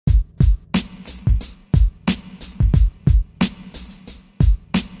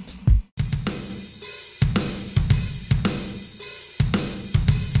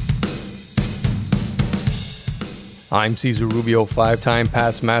I'm Cesar Rubio, 5-time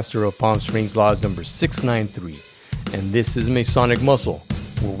past master of Palm Springs Laws number 693, and this is Masonic Muscle,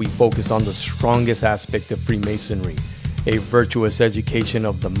 where we focus on the strongest aspect of Freemasonry, a virtuous education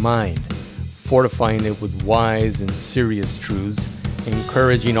of the mind, fortifying it with wise and serious truths,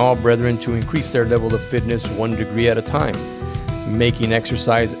 encouraging all brethren to increase their level of fitness 1 degree at a time, making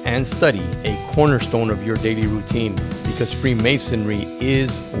exercise and study a cornerstone of your daily routine, because Freemasonry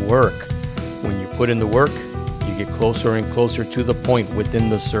is work. When you put in the work, you get closer and closer to the point within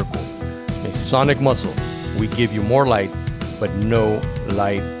the circle. Masonic Muscle, we give you more light, but no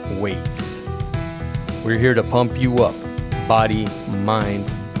light weights. We're here to pump you up, body, mind,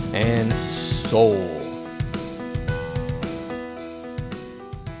 and soul.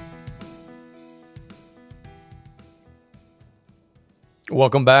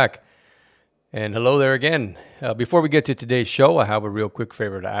 Welcome back, and hello there again. Before we get to today's show, I have a real quick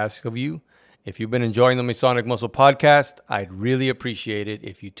favor to ask of you. If you've been enjoying the Masonic Muscle podcast, I'd really appreciate it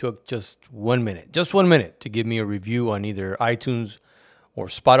if you took just 1 minute to give me a review on either iTunes or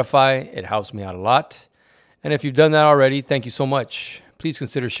Spotify. It helps me out a lot. And if you've done that already, thank you so much. Please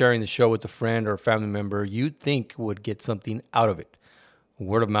consider sharing the show with a friend or a family member you think would get something out of it.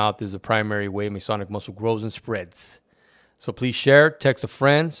 Word of mouth is the primary way Masonic Muscle grows and spreads. So please share, text a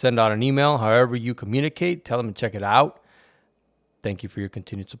friend, send out an email, however you communicate, tell them to check it out. Thank you for your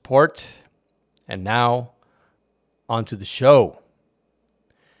continued support. And now, on to the show.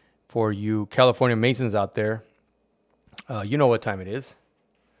 For you California Masons out there, you know what time it is.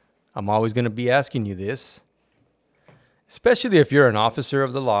 I'm always going to be asking you this, especially if you're an officer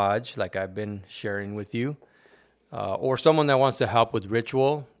of the lodge, like I've been sharing with you, or someone that wants to help with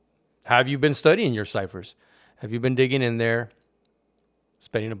ritual. Have you been studying your ciphers? Have you been digging in there,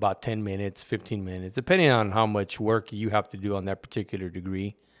 spending about 10 minutes, 15 minutes, depending on how much work you have to do on that particular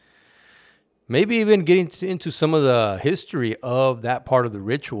degree? Maybe even getting into some of the history of that part of the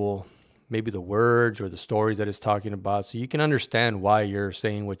ritual, maybe the words or the stories that it's talking about, so you can understand why you're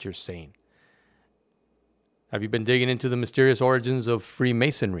saying what you're saying. Have you been digging into the mysterious origins of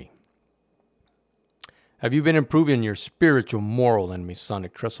Freemasonry? Have you been improving your spiritual, moral, and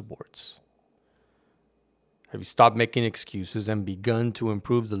Masonic trestle boards? Have you stopped making excuses and begun to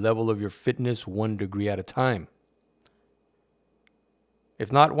improve the level of your fitness 1 degree at a time?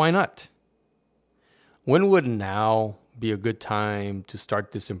 If not, why not? When would now be a good time to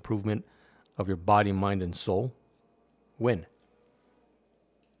start this improvement of your body, mind, and soul? When?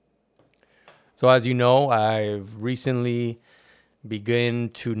 So as you know, I've recently begun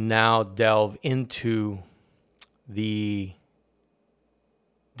to now delve into the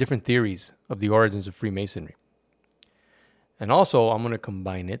different theories of the origins of Freemasonry. And also, I'm going to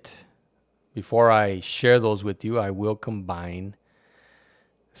combine it. Before I share those with you, I will combine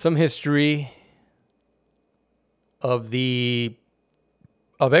some history of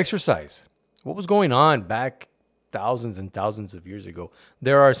exercise. What was going on back thousands and thousands of years ago?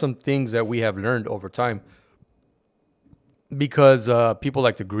 There are some things that we have learned over time because people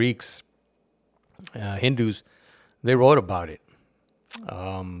like the Greeks, Hindus, they wrote about it.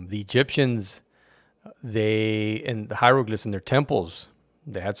 The Egyptians, and the hieroglyphs in their temples,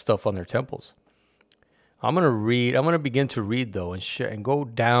 they had stuff on their temples. I'm going to begin to read though and go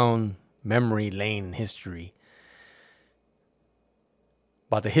down memory lane history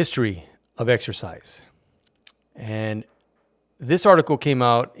about the history of exercise. And this article came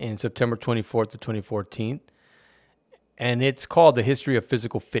out in September 24th to 2014, and it's called The History of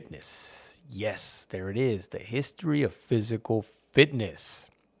Physical Fitness. Yes, there it is, The History of Physical Fitness.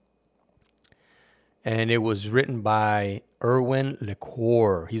 And it was written by Erwin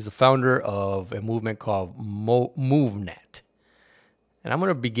LeCour. He's the founder of a movement called MoveNet. And I'm going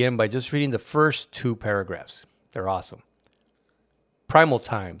to begin by just reading the first 2 paragraphs. They're awesome. Primal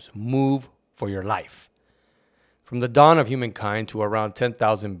times, move for your life. From the dawn of humankind to around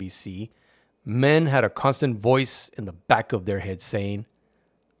 10,000 BC, men had a constant voice in the back of their head saying,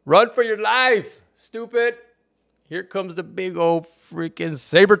 "Run for your life, stupid. Here comes the big old freaking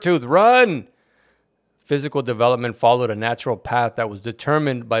saber-tooth. Run!" Physical development followed a natural path that was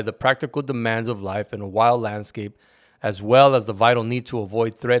determined by the practical demands of life in a wild landscape, as well as the vital need to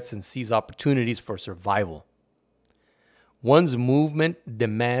avoid threats and seize opportunities for survival. One's movement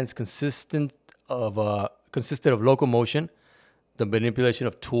demands consisted of locomotion, the manipulation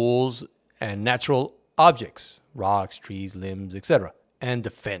of tools and natural objects, rocks, trees, limbs, etc., and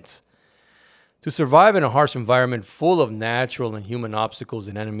defense. To survive in a harsh environment full of natural and human obstacles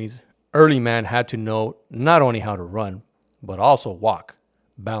and enemies, early man had to know not only how to run, but also walk,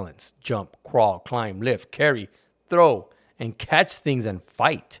 balance, jump, crawl, climb, lift, carry, throw, and catch things and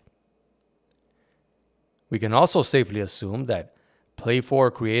fight. We can also safely assume that playful or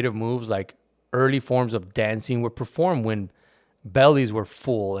creative moves like early forms of dancing were performed when bellies were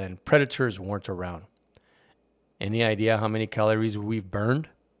full and predators weren't around. Any idea how many calories we've burned?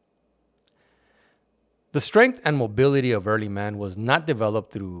 The strength and mobility of early man was not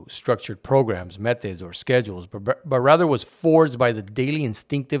developed through structured programs, methods, or schedules, but rather was forged by the daily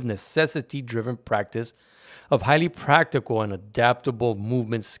instinctive necessity driven practice of highly practical and adaptable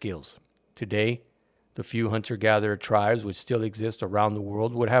movement skills. Today, the few hunter gatherer tribes which still exist around the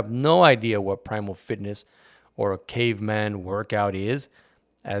world would have no idea what primal fitness or a caveman workout is,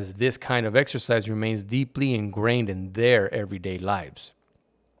 as this kind of exercise remains deeply ingrained in their everyday lives.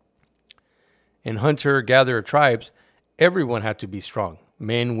 In hunter-gatherer tribes, everyone had to be strong,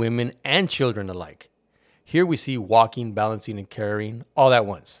 men, women, and children alike. Here we see walking, balancing, and carrying all at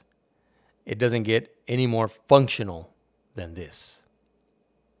once. It doesn't get any more functional than this.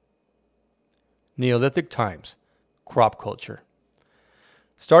 Neolithic times, crop culture.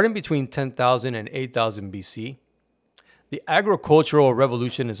 Starting between 10,000 and 8,000 BC, the agricultural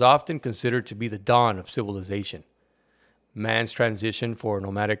revolution is often considered to be the dawn of civilization. Man's transition from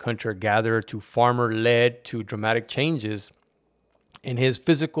nomadic hunter-gatherer to farmer led to dramatic changes in his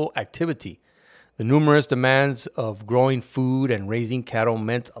physical activity. The numerous demands of growing food and raising cattle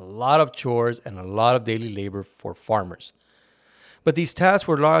meant a lot of chores and a lot of daily labor for farmers. But these tasks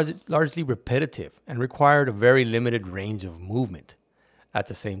were largely repetitive and required a very limited range of movement. At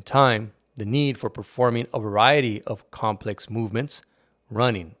the same time, the need for performing a variety of complex movements,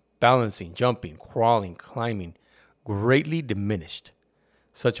 running, balancing, jumping, crawling, climbing, greatly diminished.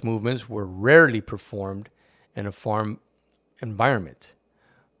 Such movements were rarely performed in a farm environment,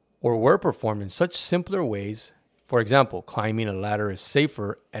 or were performed in such simpler ways. For example, climbing a ladder is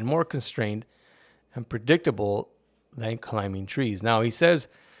safer and more constrained and predictable than climbing trees. Now, he says,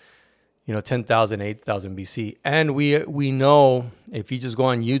 10,000, 8,000 BC. And we know if you just go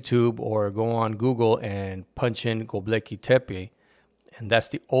on YouTube or go on Google and punch in Göbekli Tepe, and that's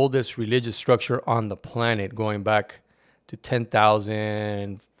the oldest religious structure on the planet, going back to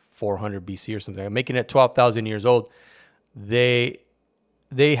 10,400 BC or something, making it 12,000 years old. They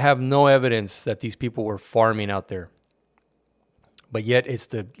have no evidence that these people were farming out there. But yet it's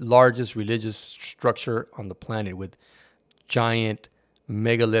the largest religious structure on the planet with giant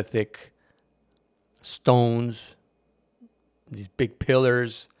megalithic stones, these big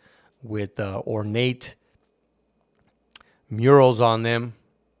pillars with ornate murals on them,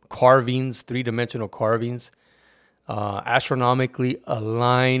 carvings, three-dimensional carvings, astronomically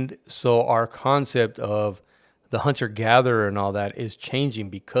aligned. So our concept of the hunter-gatherer and all that is changing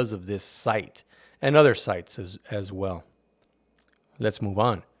because of this site and other sites as well. Let's move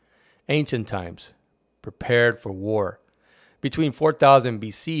on. Ancient times, prepared for war. Between 4000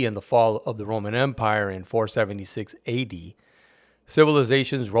 BC and the fall of the Roman Empire in 476 AD,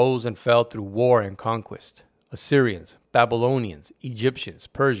 civilizations rose and fell through war and conquest. Assyrians, Babylonians, Egyptians,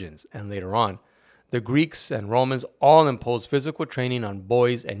 Persians, and later on, the Greeks and Romans all imposed physical training on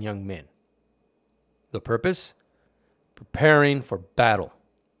boys and young men. The purpose? Preparing for battle.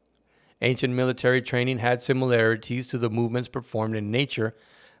 Ancient military training had similarities to the movements performed in nature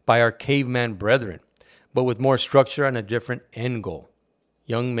by our caveman brethren, but with more structure and a different end goal.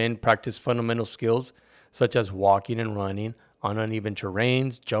 Young men practiced fundamental skills such as walking and running on uneven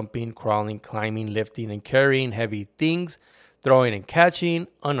terrains, jumping, crawling, climbing, lifting, and carrying heavy things, throwing and catching,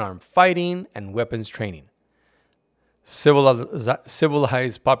 unarmed fighting, and weapons training.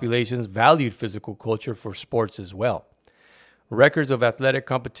 Civilized populations valued physical culture for sports as well. Records of athletic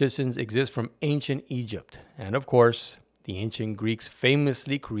competitions exist from ancient Egypt, and of course, the ancient Greeks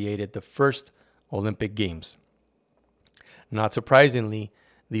famously created the first Olympic Games. Not surprisingly,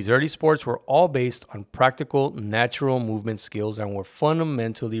 these early sports were all based on practical, natural movement skills and were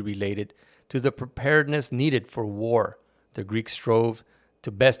fundamentally related to the preparedness needed for war. The Greeks strove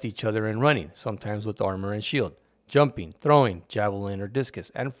to best each other in running, sometimes with armor and shield, jumping, throwing, javelin or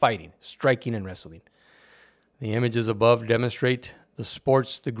discus, and fighting, striking and wrestling. The images above demonstrate the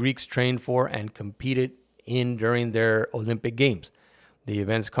sports the Greeks trained for and competed in during their Olympic Games. The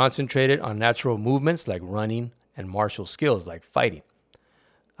events concentrated on natural movements like running and martial skills like fighting.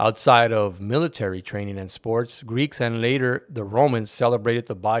 Outside of military training and sports, Greeks and later the Romans celebrated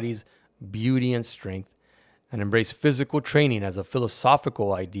the body's beauty and strength and embraced physical training as a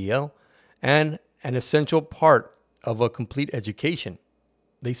philosophical ideal and an essential part of a complete education.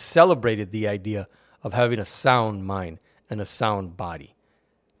 They celebrated the idea of having a sound mind and a sound body.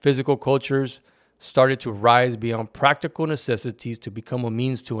 Physical cultures started to rise beyond practical necessities to become a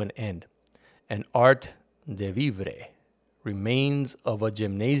means to an end. An art de vivre, remains of a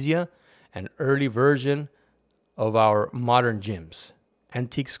gymnasia, an early version of our modern gyms,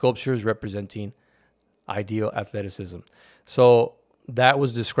 antique sculptures representing ideal athleticism. So that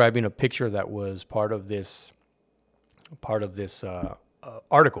was describing a picture that was part of this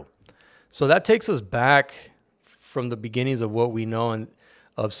article. So that takes us back from the beginnings of what we know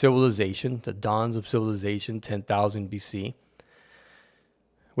of civilization, the dawns of civilization, 10,000 BC,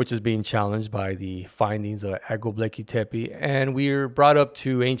 which is being challenged by the findings of Göbekli Tepe. And we're brought up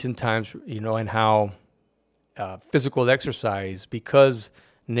to ancient times, and how physical exercise, because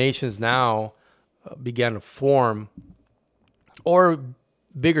nations now began to form, or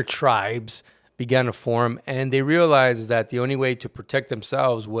bigger tribes began to form, and they realized that the only way to protect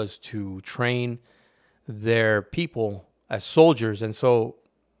themselves was to train their people as soldiers. And so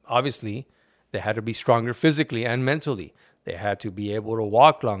obviously they had to be stronger physically and mentally. They had to be able to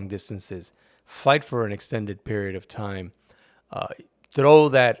walk long distances, fight for an extended period of time, throw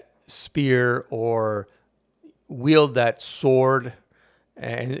that spear or wield that sword,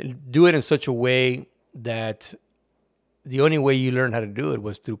 and do it in such a way that the only way you learned how to do it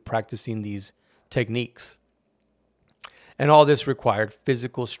was through practicing these techniques. And all this required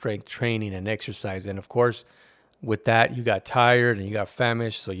physical strength training and exercise. And of course, with that, you got tired and you got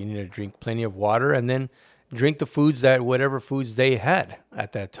famished, so you need to drink plenty of water and then drink the foods whatever foods they had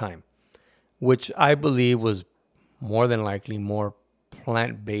at that time, which I believe was more than likely more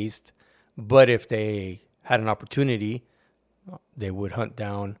plant-based. But if they had an opportunity, they would hunt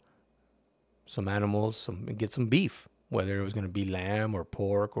down some animals, and get some beef, whether it was going to be lamb or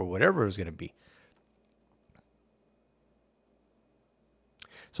pork or whatever it was going to be.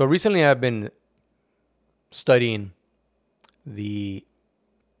 So recently I've been studying the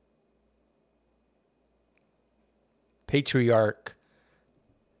patriarch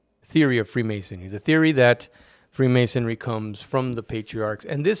theory of Freemasonry, the theory that Freemasonry comes from the patriarchs.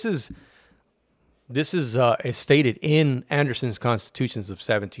 And this is stated in Anderson's Constitutions of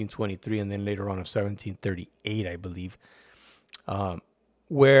 1723 and then later on of 1738, I believe,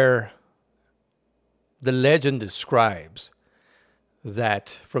 where the legend describes that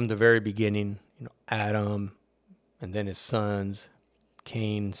from the very beginning, Adam and then his sons,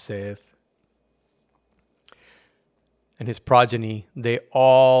 Cain, Seth, and his progeny, they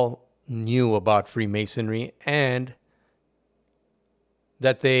all knew about Freemasonry, and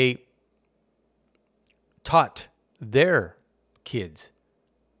that they taught their kids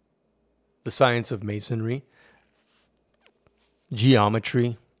the science of masonry,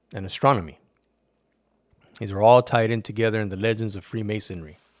 geometry, and astronomy. These are all tied in together in the legends of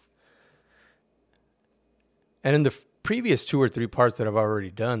Freemasonry. And in the previous 2 or 3 parts that I've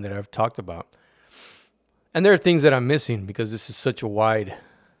already done, that I've talked about, and there are things that I'm missing because this is such a wide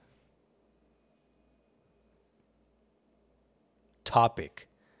topic.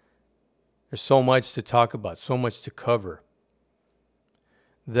 There's so much to talk about, so much to cover,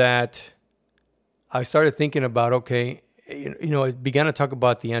 that I started thinking about, okay, I began to talk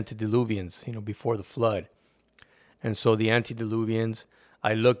about the antediluvians, before the flood. And so the antediluvians,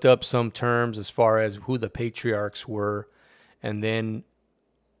 I looked up some terms as far as who the patriarchs were, and then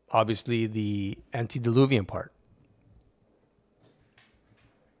obviously the antediluvian part.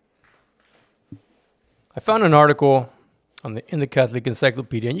 I found an article in the Catholic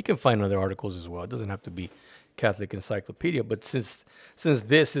Encyclopedia, and you can find other articles as well. It doesn't have to be Catholic Encyclopedia, but since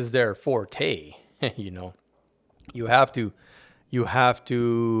this is their forte, you have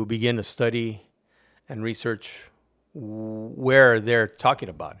to begin to study and research where they're talking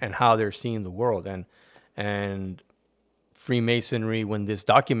about and how they're seeing the world. And Freemasonry, when this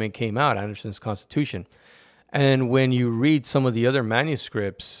document came out, Anderson's Constitution, and when you read some of the other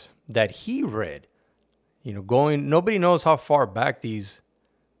manuscripts that he read, nobody knows how far back these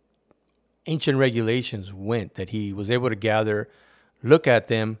ancient regulations went, that he was able to gather, look at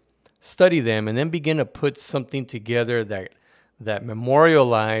them, study them, and then begin to put something together that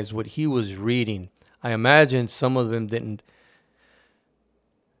memorialized what he was reading. I imagine some of them didn't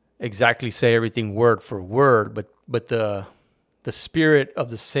exactly say everything word for word, but the spirit of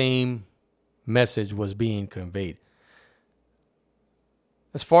the same message was being conveyed.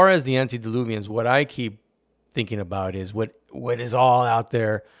 As far as the antediluvians, what I keep thinking about is what is all out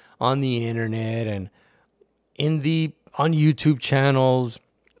there on the internet and on YouTube channels,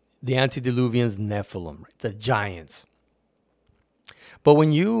 the antediluvians, Nephilim, right? The giants. But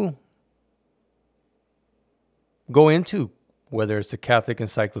when you go into whether it's the Catholic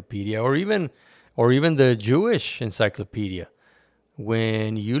Encyclopedia or even the Jewish Encyclopedia,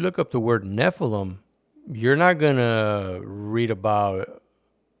 when you look up the word Nephilim, you're going to read about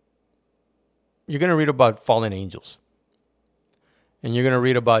fallen angels. And you're going to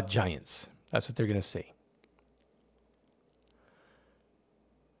read about giants. That's what they're going to say.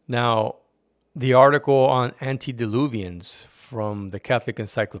 Now, the article on antediluvians from the Catholic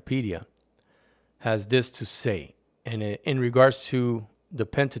Encyclopedia has this to say. And in regards to the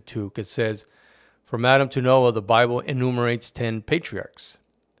Pentateuch, it says, from Adam to Noah, the Bible enumerates 10 patriarchs.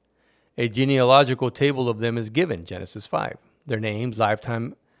 A genealogical table of them is given, Genesis 5. Their names,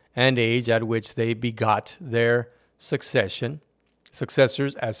 lifetime, and age at which they begot their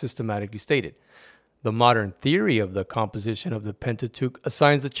successors as systematically stated. The modern theory of the composition of the Pentateuch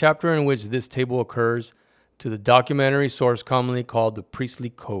assigns a chapter in which this table occurs to the documentary source commonly called the Priestly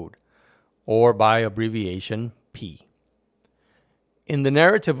Code, or by abbreviation, P. In the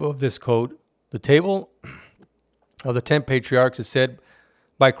narrative of this code, the table of the 10 patriarchs is said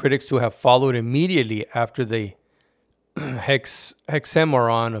by critics to have followed immediately after the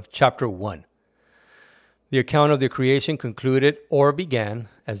hexameron of chapter 1. The account of the creation concluded or began,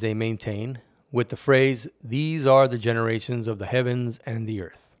 as they maintain, with the phrase, these are the generations of the heavens and the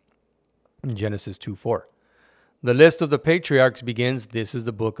earth, in Genesis 2:4. The list of the patriarchs begins, this is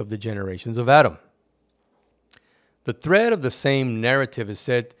the book of the generations of Adam. The thread of the same narrative is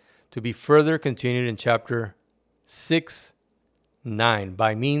said to be further continued in chapter 6:9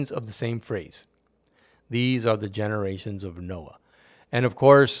 by means of the same phrase. These are the generations of Noah. And of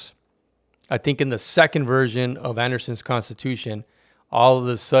course, I think in the second version of Anderson's Constitution, all of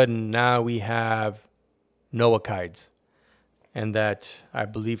a sudden now we have Noachides. And that I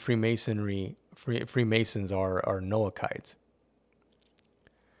believe Freemasons are Noachides.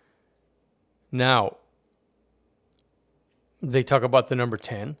 Now, they talk about the number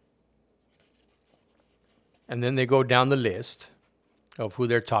 10. And then they go down the list of who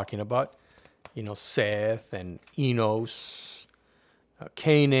they're talking about. You know, Seth and Enos,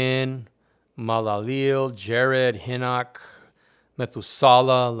 Canaan, Malaleel, Jared, Enoch,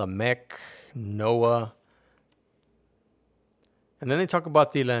 Methuselah, Lamech, Noah. And then they talk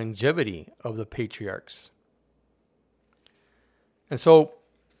about the longevity of the patriarchs. And so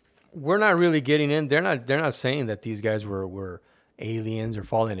we're not really getting in. They're not saying that these guys were aliens or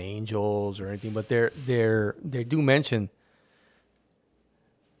fallen angels or anything, but they do mention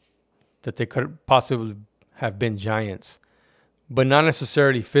that they could possibly have been giants, but not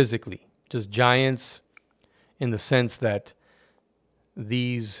necessarily physically, just giants in the sense that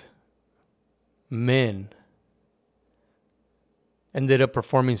these men ended up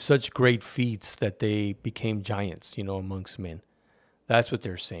performing such great feats that they became giants, amongst men. That's what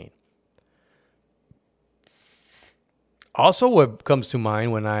they're saying. Also, what comes to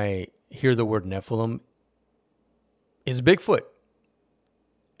mind when I hear the word Nephilim is Bigfoot.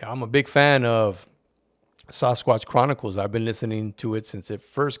 I'm a big fan of Sasquatch Chronicles. I've been listening to it since it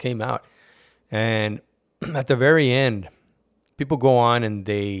first came out. And at the very end, people go on and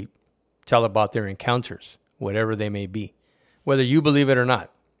they tell about their encounters, whatever they may be, whether you believe it or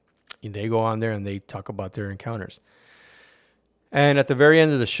not. They go on there and they talk about their encounters. And at the very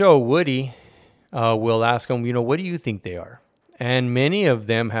end of the show, Woody will ask them, what do you think they are? And many of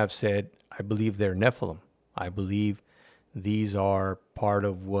them have said, I believe they're Nephilim. I believe these are part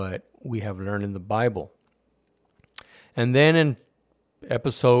of what we have learned in the Bible. And then in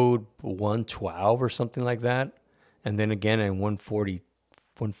episode 112 or something like that, and then again in 140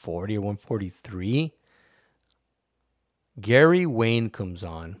 or 143, Gary Wayne comes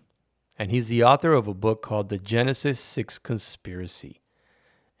on, and he's the author of a book called The Genesis 6 Conspiracy.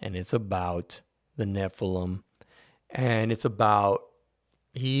 And it's about the Nephilim. And it's about,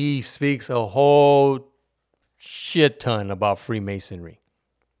 he speaks a whole shit ton about Freemasonry.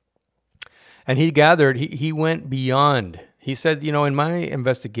 And he went beyond. He said, in my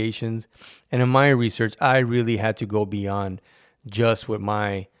investigations and in my research, I really had to go beyond just what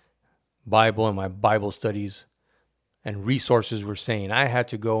my Bible and my Bible studies and resources were saying. I had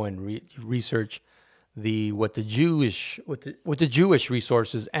to go and research what the Jewish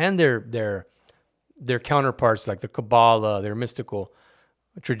resources and their counterparts, like the Kabbalah, their mystical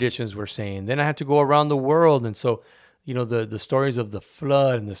traditions, were saying. Then I had to go around the world, and so the stories of the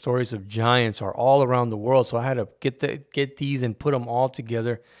flood and the stories of giants are all around the world. So I had to get these and put them all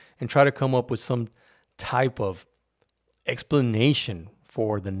together and try to come up with some type of explanation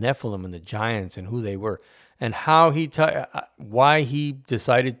for the Nephilim and the giants and who they were, and how why he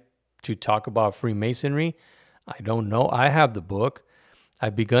decided to talk about Freemasonry. I don't know. I have the book.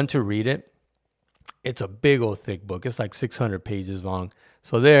 I've begun to read it. It's a big old thick book. It's like 600 pages long.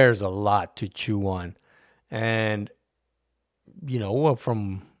 So there's a lot to chew on. And,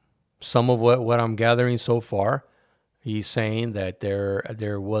 from some of what I'm gathering so far, he's saying that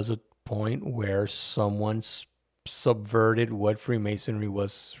there was a point where someone subverted what Freemasonry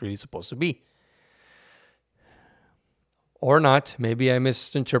was really supposed to be. or not. Maybe I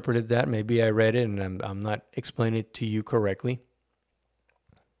misinterpreted that. Maybe I read it and I'm not explaining it to you correctly.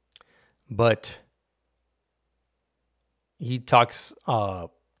 But he talks a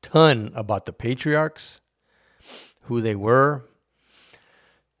ton about the patriarchs, who they were,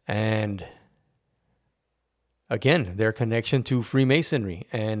 and again, their connection to Freemasonry.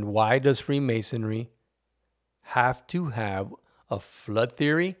 And why does Freemasonry have to have a flood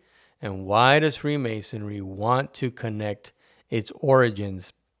theory? And why does Freemasonry want to connect its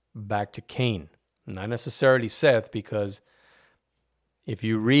origins back to Cain? Not necessarily Seth, because if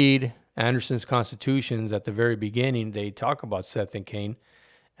you read Anderson's Constitutions at the very beginning, they talk about Seth and Cain,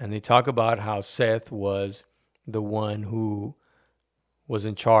 and they talk about how Seth was the one who was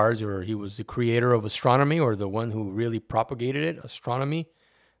in charge, or he was the creator of astronomy, or the one who really propagated it, astronomy,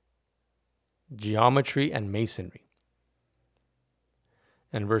 geometry, and masonry.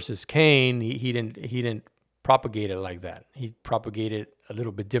 And versus Cain, he didn't propagate it like that. He propagated a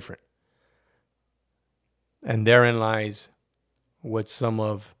little bit different. And therein lies what some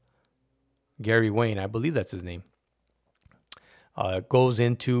of Gary Wayne, I believe that's his name, goes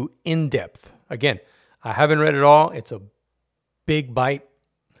into in depth. Again, I haven't read it all. It's a big bite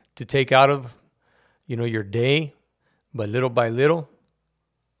to take out of, your day, but little by little,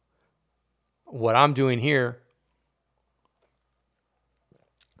 what I'm doing here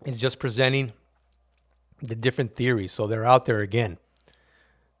is just presenting the different theories. So they're out there again.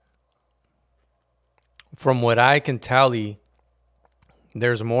 From what I can tally,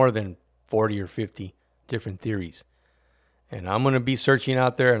 there's more than 40 or 50 different theories. And I'm going to be searching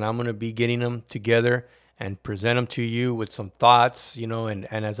out there, and I'm going to be getting them together and present them to you with some thoughts, and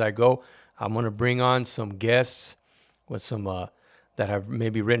as I go, I'm going to bring on some guests with some that have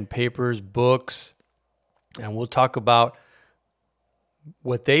maybe written papers, books, and we'll talk about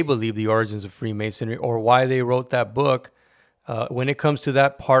what they believe the origins of Freemasonry, or why they wrote that book when it comes to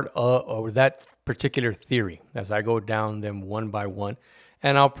that part or that particular theory, as I go down them one by one.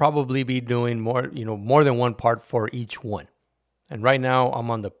 And I'll probably be doing more than one part for each one. And right now I'm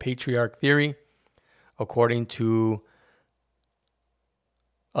on the patriarch theory, according to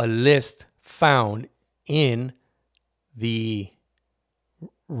a list found in the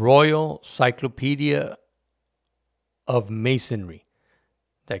Royal Cyclopedia of Masonry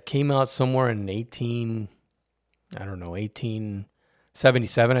that came out somewhere in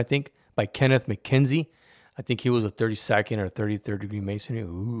 1877, I think, by Kenneth Mackenzie. I think he was a 32nd or 33rd degree Masonry.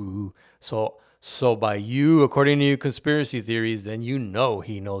 Ooh. So by you, according to your conspiracy theories, then he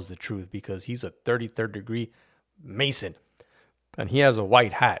knows the truth, because he's a 33rd degree Mason. And he has a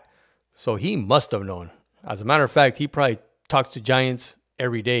white hat. So he must have known. As a matter of fact, he probably talked to giants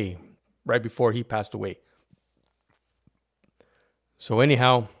every day right before he passed away. So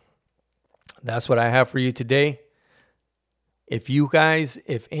anyhow, that's what I have for you today. If you guys,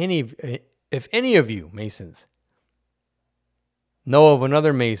 if any of you Masons know of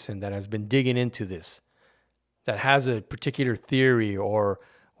another Mason that has been digging into this, that has a particular theory or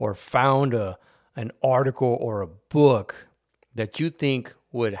found an article or a book that you think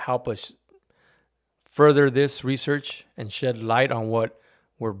would help us further this research and shed light on what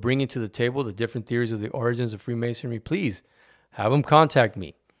we're bringing to the table, the different theories of the origins of Freemasonry, please have them contact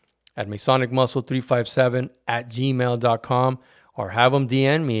me at masonicmuscle357@gmail.com, or have them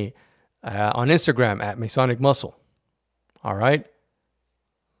DM me on Instagram at masonicmuscle. All right?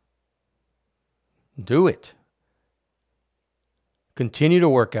 Do it. Continue to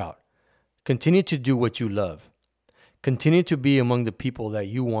work out. Continue to do what you love. Continue to be among the people that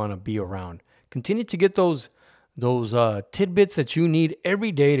you want to be around. Continue to get those tidbits that you need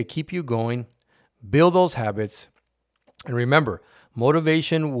every day to keep you going. Build those habits. And remember,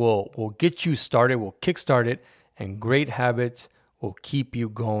 motivation will get you started, will kickstart it, and great habits will keep you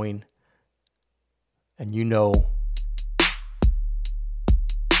going. And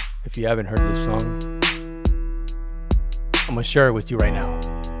if you haven't heard this song, I'm going to share it with you right now.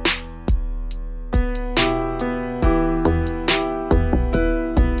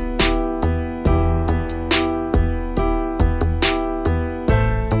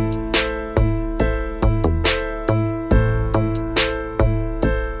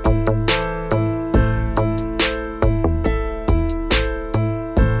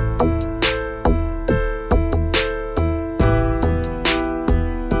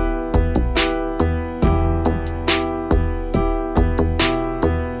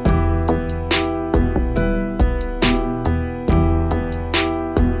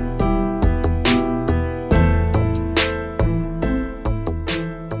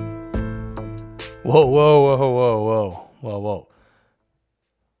 Whoa.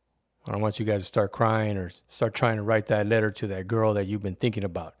 I don't want you guys to start crying or start trying to write that letter to that girl that you've been thinking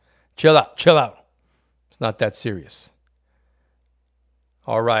about. Chill out. It's not that serious.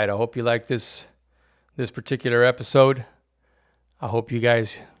 All right. I hope you like this particular episode. I hope you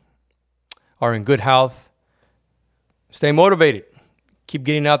guys are in good health. Stay motivated. Keep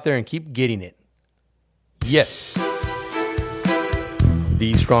getting out there and keep getting it. Yes.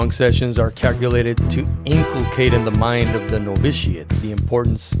 These strong sessions are calculated to inculcate in the mind of the novitiate the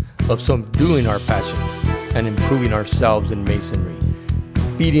importance of subduing our passions and improving ourselves in masonry,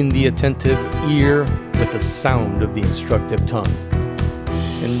 feeding the attentive ear with the sound of the instructive tongue,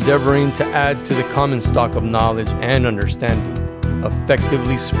 endeavoring to add to the common stock of knowledge and understanding,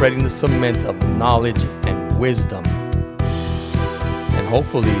 effectively spreading the cement of knowledge and wisdom, and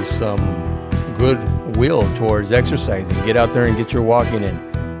hopefully some good will towards exercising. Get out there and get your walking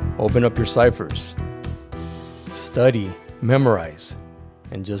in. Open up your ciphers. Study, memorize,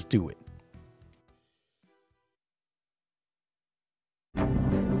 and just do it.